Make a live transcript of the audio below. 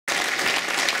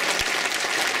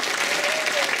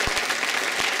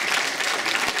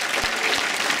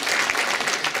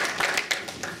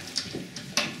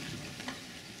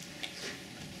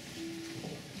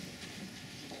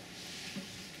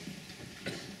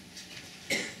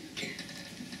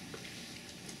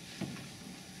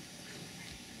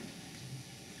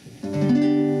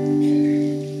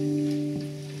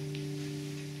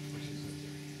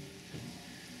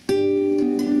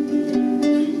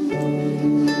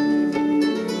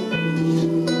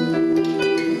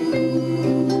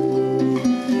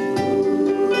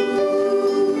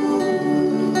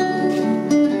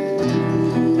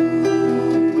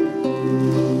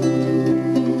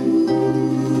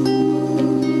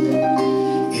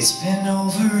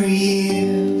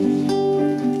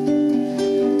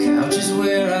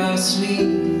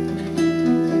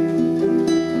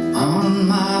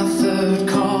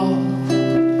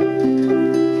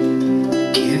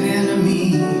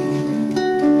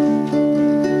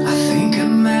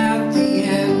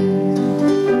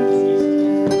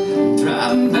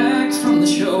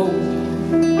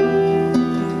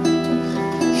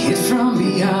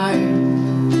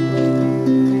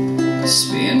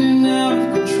spinning out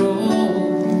of control.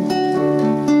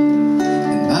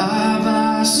 And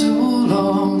bye-bye so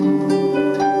long,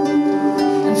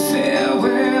 and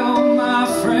farewell my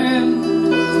friend.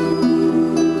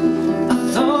 I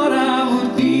thought I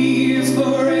would be here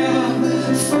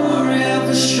forever,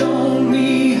 forever shown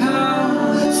me how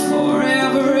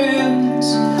forever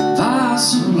ends. Bye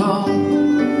so long.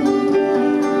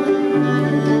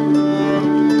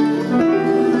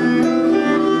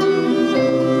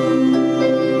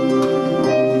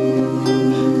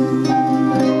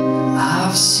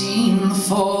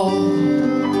 Fall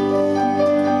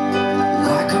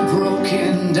like a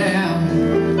broken dam.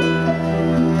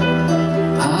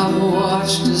 I've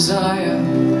watched desire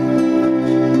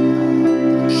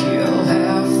kill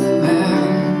half the man.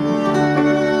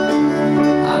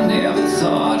 I never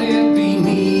thought it'd be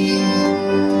me,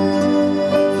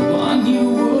 the one you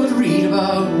would read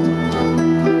about,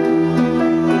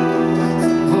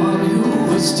 the one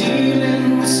who was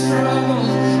dealing with struggle,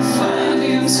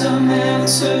 finding some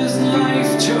answers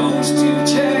life chose to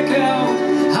check out.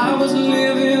 I was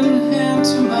living hand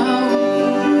to mouth,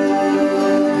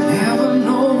 never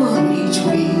knowing each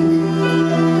week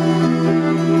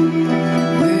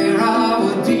where I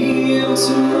would be in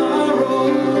tomorrow.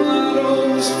 I'd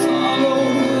always follow,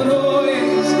 would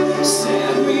always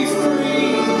set me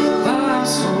free. By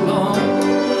so long.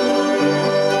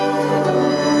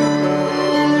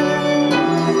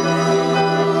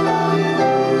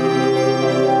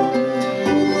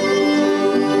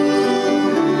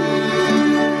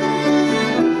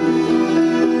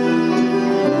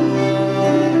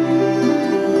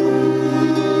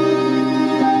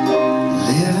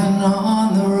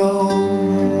 On the road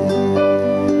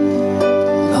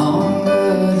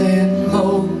longer than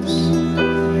most,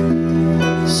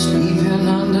 sleeping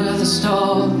under the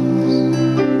stars.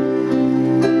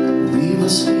 We were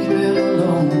sleeping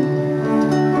alone,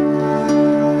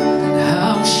 and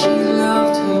how she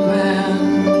loved her man,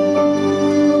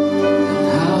 and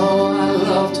how I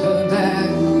loved her back.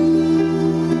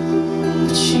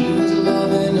 But she was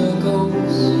loving her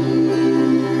ghost,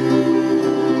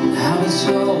 and how it's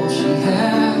all she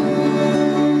had.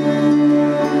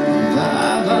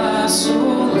 Bye-bye so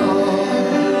long,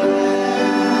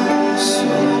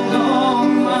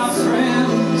 my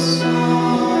friends.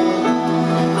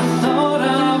 I thought I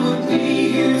would be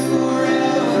here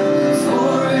forever,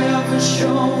 forever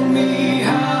show me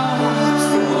how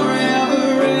forever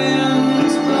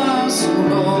ends. Bye so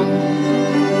long.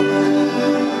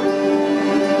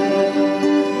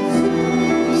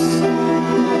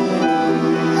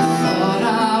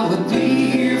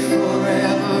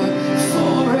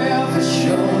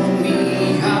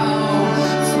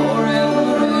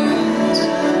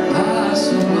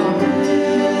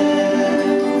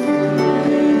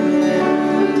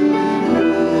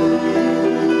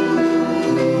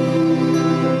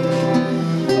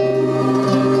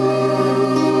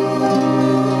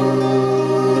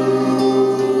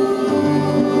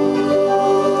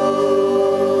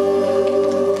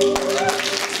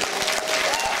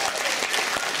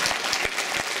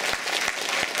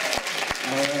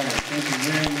 Thank you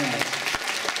very much.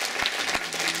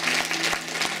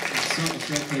 Saw the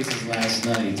showcases last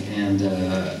night, and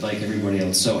like everybody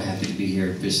else, so happy to be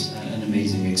here. Just an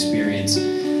amazing experience.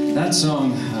 That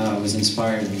song was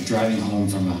inspired driving home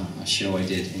from a show I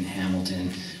did in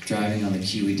Hamilton, driving on the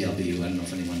QEW. I don't know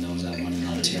if anyone knows that one in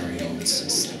Ontario.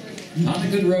 It's not a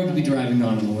good road to be driving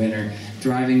on in the winter.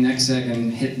 Driving, next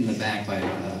second, hit in the back by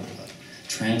a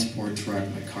transport truck.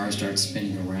 My car starts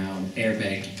spinning around,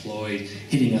 airbag deployed,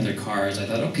 hitting other cars. I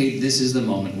thought, okay, this is the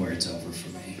moment where it's over for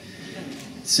me.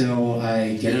 So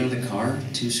I get out of the car,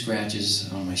 2 scratches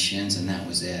on my shins, and that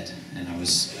was it. And I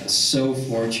was so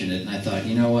fortunate, and I thought,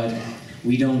 you know what?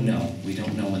 We don't know. We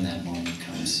don't know when that moment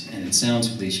comes. And it sounds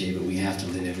cliche, but we have to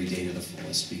live every day to the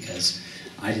fullest, because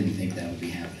I didn't think that would be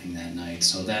happening that night.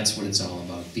 So that's what it's all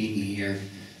about, being here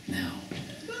now.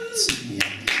 Yeah.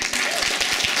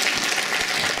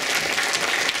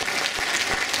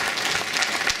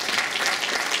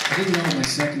 I didn't know what my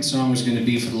second song was going to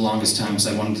be for the longest time, because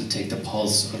I wanted to take the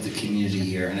pulse of the community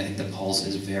here, and I think the pulse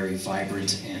is very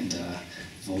vibrant and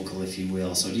vocal, if you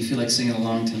will. So do you feel like singing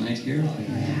along tonight here? Yeah.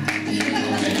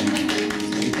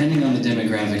 Depending on the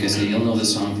demographic, I say you'll know the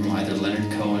song from either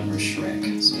Leonard Cohen or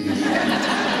Shrek. So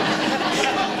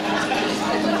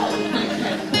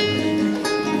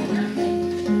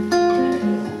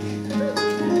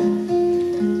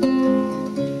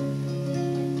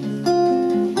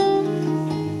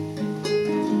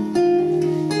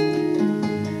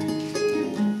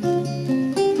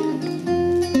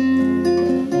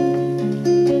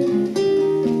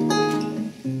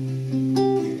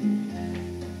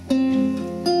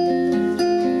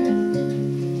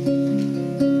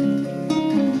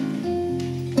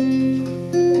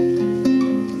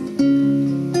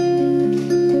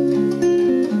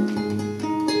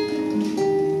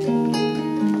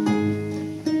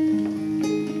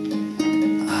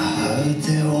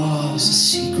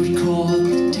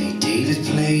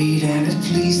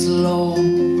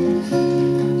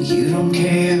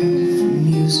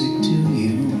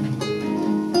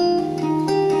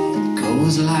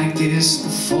like this, the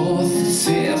fourth, the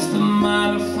fifth, the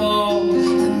minor fall,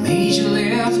 the major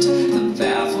left, the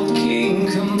baffled king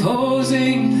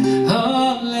composing.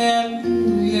 Hallelujah,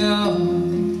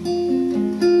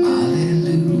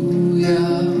 hallelujah,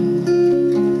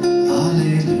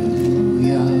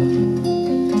 hallelujah,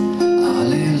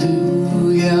 hallelujah,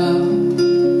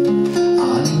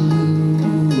 hallelujah.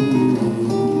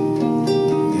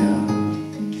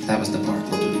 That was the part.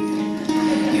 We'll do it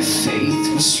again. Your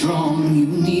faith was strong, you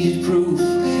needed proof.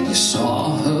 You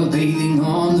saw her bathing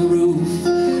on the roof.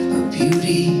 Her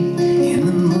beauty in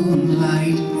the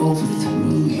moonlight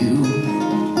overthrew you.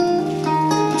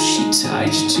 She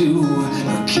tied you to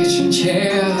her kitchen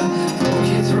chair, broke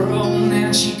your throne,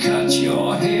 and she cut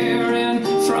your hair. And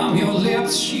from your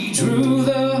lips she drew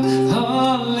the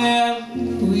hallelujah,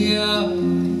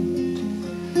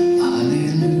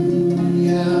 hallelujah,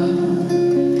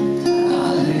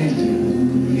 hallelujah,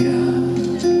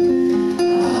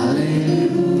 hallelujah,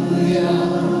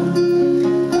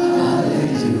 hallelujah.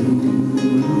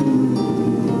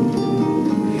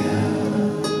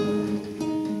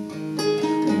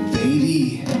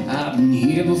 Baby, I've been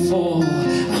here before.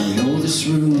 I know this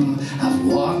room, I've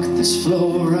walked this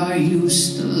floor. I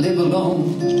used to live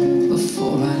alone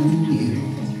before I knew you.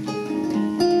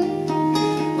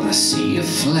 When I see a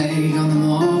flag on the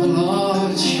marble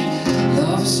arch,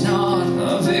 love's not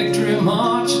a victory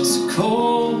march. It's a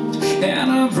cold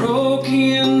and a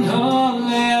broken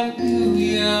hallelujah,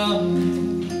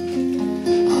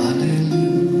 hallelujah,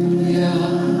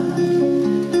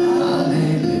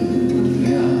 hallelujah,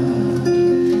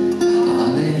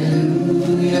 hallelujah,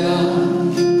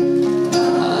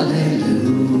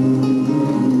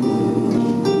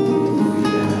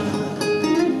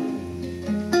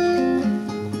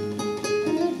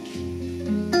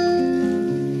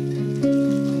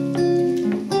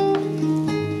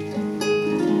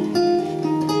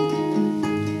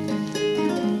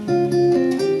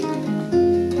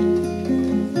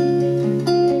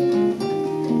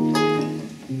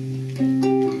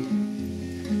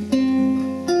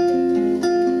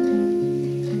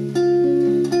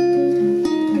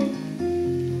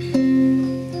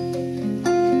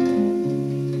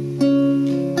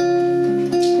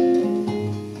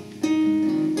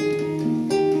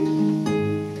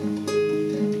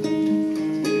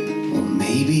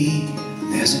 maybe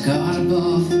there's a God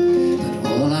above, but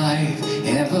all I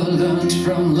ever learned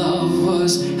from love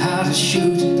was how to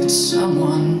shoot at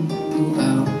someone who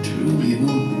outdrew you.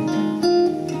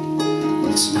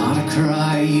 Well, it's not a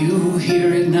cry you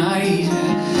hear at night,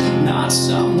 not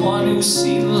someone who's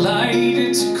seen the light.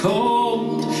 It's a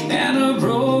cold and a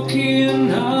broken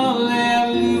hallelujah,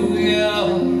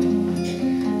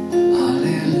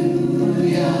 hallelujah,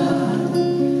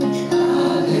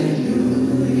 hallelujah,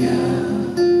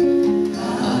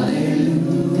 hallelujah,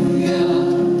 hallelujah.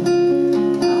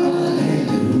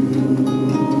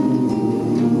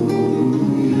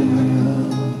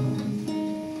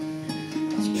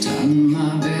 I've done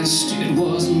my best, it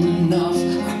wasn't enough.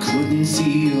 I couldn't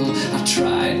feel, I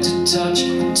tried to touch,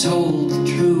 I told the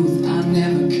truth. I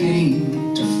never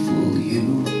came to fool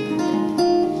you.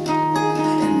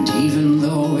 And even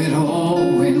though it all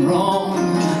went wrong,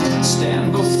 I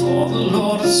stand before the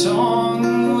Lord a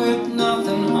song with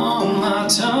nothing on my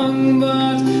tongue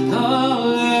but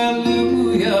hallelujah,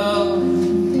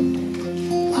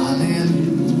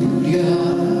 hallelujah,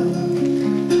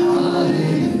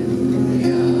 hallelujah,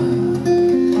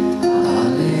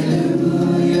 hallelujah,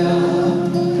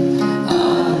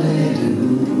 hallelujah,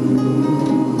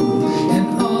 and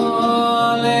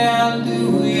hallelujah,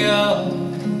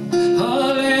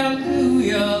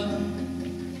 hallelujah,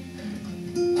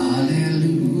 hallelujah,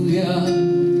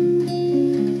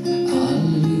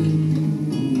 hallelujah.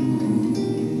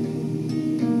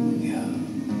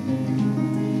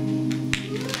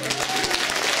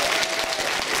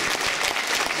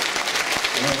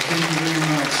 Well, thank you very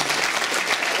much.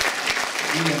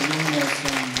 We have one more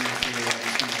song here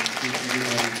for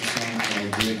everybody. It's a song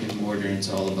called Brick and Mortar, and it's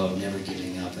all about never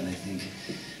giving up. And I think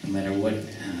no matter what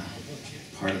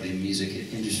part of the music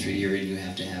industry you're in, you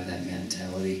have to have that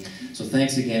mentality. So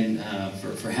thanks again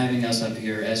for having us up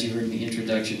here. As you heard in the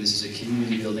introduction, this is a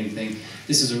community building thing.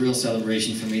 This is a real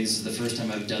celebration for me. This is the first time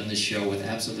I've done this show with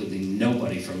absolutely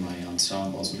nobody from my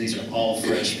ensemble. So these are all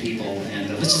fresh people, and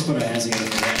let's just put our hands together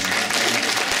for that.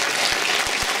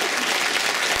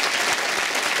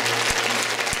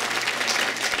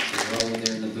 We're all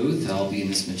there in the booth. I'll be in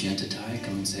this magenta tie.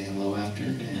 Come and say hello after.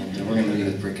 And we're going to leave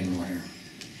with Brick and Mortar.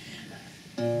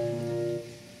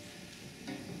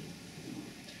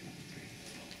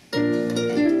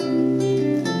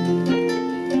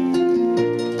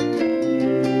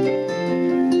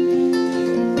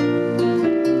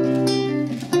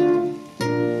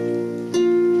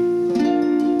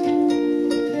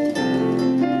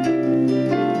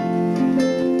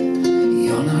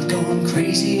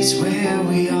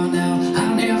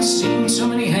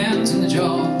 hands in the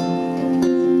jar.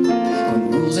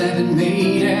 When rules have been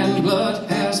made and blood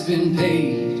has been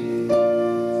paid,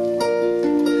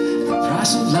 the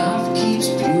price of life keeps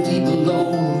beauty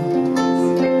below.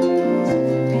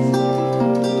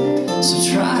 So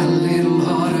try a little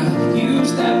harder,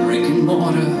 use that brick and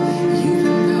mortar. You've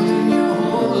been building your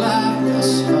whole life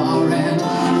thus far, and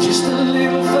just a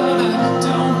little further.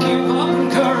 Don't give up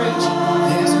on courage.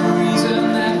 There's a reason,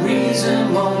 that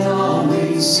reason won't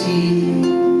always see.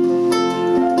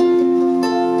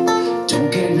 Don't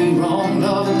get me wrong,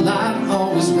 love and light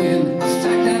always win. In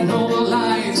fact, that noble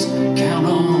lives count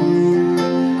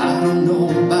on. I don't know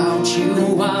about you,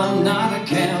 I'm not a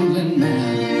gambling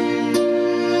man.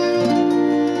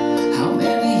 How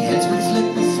many heads would flip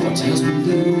before tails would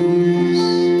lose?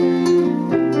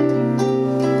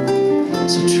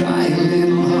 So try a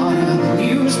little harder,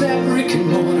 use that brick and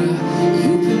mortar.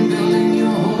 You've been building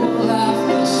your whole life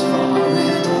thus far,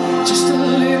 and just a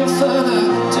little further.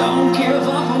 Don't give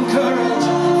up on courage.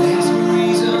 There's a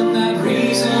reason, that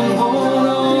reason won't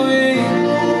always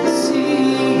see.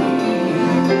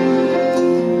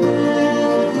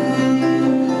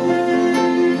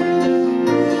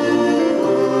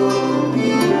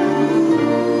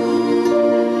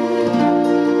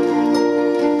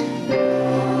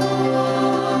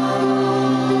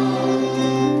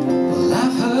 Well,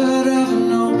 I've heard of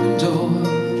an open door,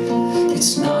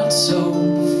 it's not so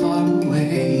far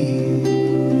away.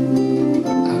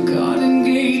 Our garden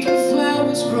gate where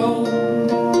flowers grow,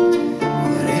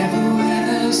 whatever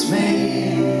weather's may.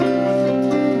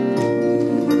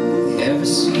 Every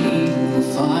seed will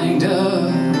find a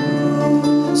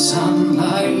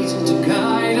sunlight